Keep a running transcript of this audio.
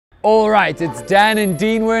All right, it's Dan and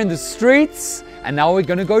Dean. We're in the streets, and now we're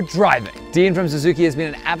gonna go driving. Dean from Suzuki has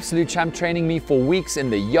been an absolute champ, training me for weeks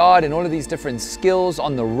in the yard and all of these different skills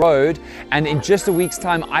on the road. And in just a week's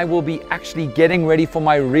time, I will be actually getting ready for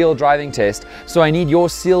my real driving test. So I need your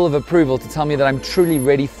seal of approval to tell me that I'm truly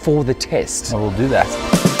ready for the test. I will do that.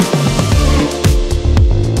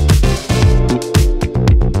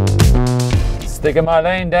 Stick in my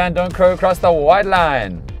lane, Dan. Don't crow across the white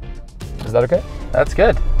line. Is that okay? That's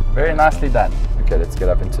good. Very nicely done. Okay, let's get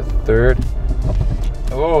up into third.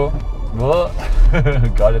 Oh,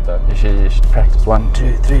 got it though. You should practice 1,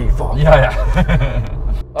 2, 3, 4. Yeah.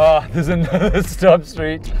 Oh, there's another stop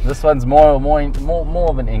street. This one's more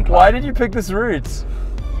of an incline. Why did you pick this route?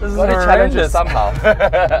 This is Got to challenge it horrendous. somehow.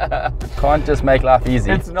 Can't just make life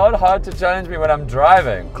easy. It's not hard to challenge me when I'm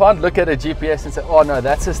driving. Can't look at a GPS and say, oh no,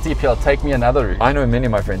 that's a steep hill, take me another route. I know many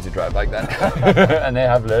of my friends who drive like that. And they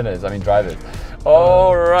have learners, drivers.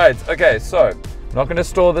 All right, okay, so I'm not gonna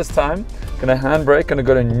stall this time. Gonna handbrake, gonna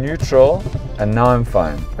go to neutral, and now I'm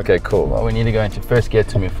fine. Okay, cool. Well, we need to go into first gear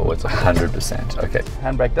to move forwards. 100%, okay.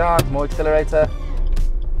 Handbrake down, more accelerator.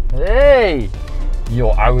 Hey! Yo,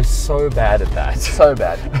 I was so bad at that. So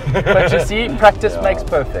bad. But you see, practice makes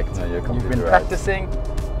perfect. No, you've been right. practicing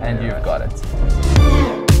and You're you've got it.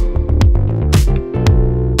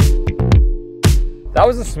 That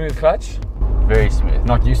was a smooth clutch. Very smooth.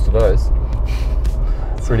 Not used to those.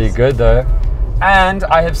 Pretty good though. And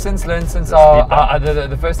I have since learned since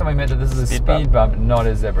the first time I met that this is a speed bump, not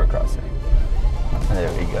a zebra crossing. There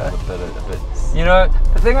we go. A bit. You know,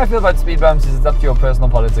 the thing I feel about speed bumps is it's up to your personal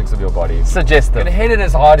politics of your body. Suggestive. You can hit it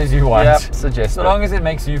as hard as you want. Yep, suggestive. So long as it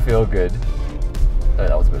makes you feel good. Oh,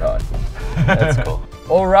 that was a bit hard. That's cool.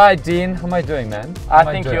 All right, Dean, how am I doing, man? I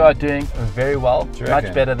think you are doing very well. Reckon?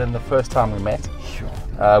 Much better than the first time we met. Sure.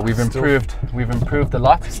 We've improved a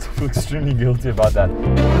lot. I still feel extremely guilty about that.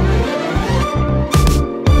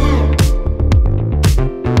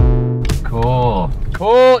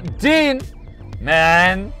 Cool, Dean.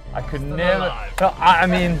 Man, I could never. No, I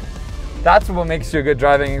mean, that's what makes you a good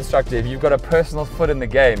driving instructor. If you've got a personal foot in the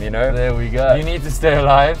game, you know. There we go. You need to stay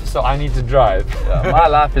alive, so I need to drive. Yeah, my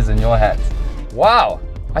life is in your hands. Wow,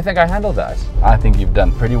 I think I handled that. I think you've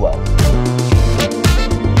done pretty well.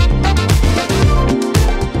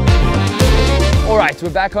 All right, we're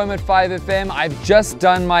back home at 5FM. I've just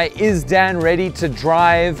done my Is Dan Ready to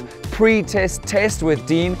Drive pre-test test with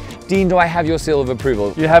Dean. Dean, do I have your seal of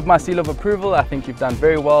approval? You have my seal of approval. I think you've done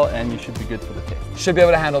very well and you should be good for the test. Should be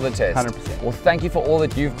able to handle the test. 100%. Well, thank you for all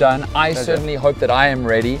that you've done. I certainly hope that I am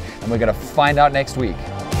ready, and we're going to find out next week.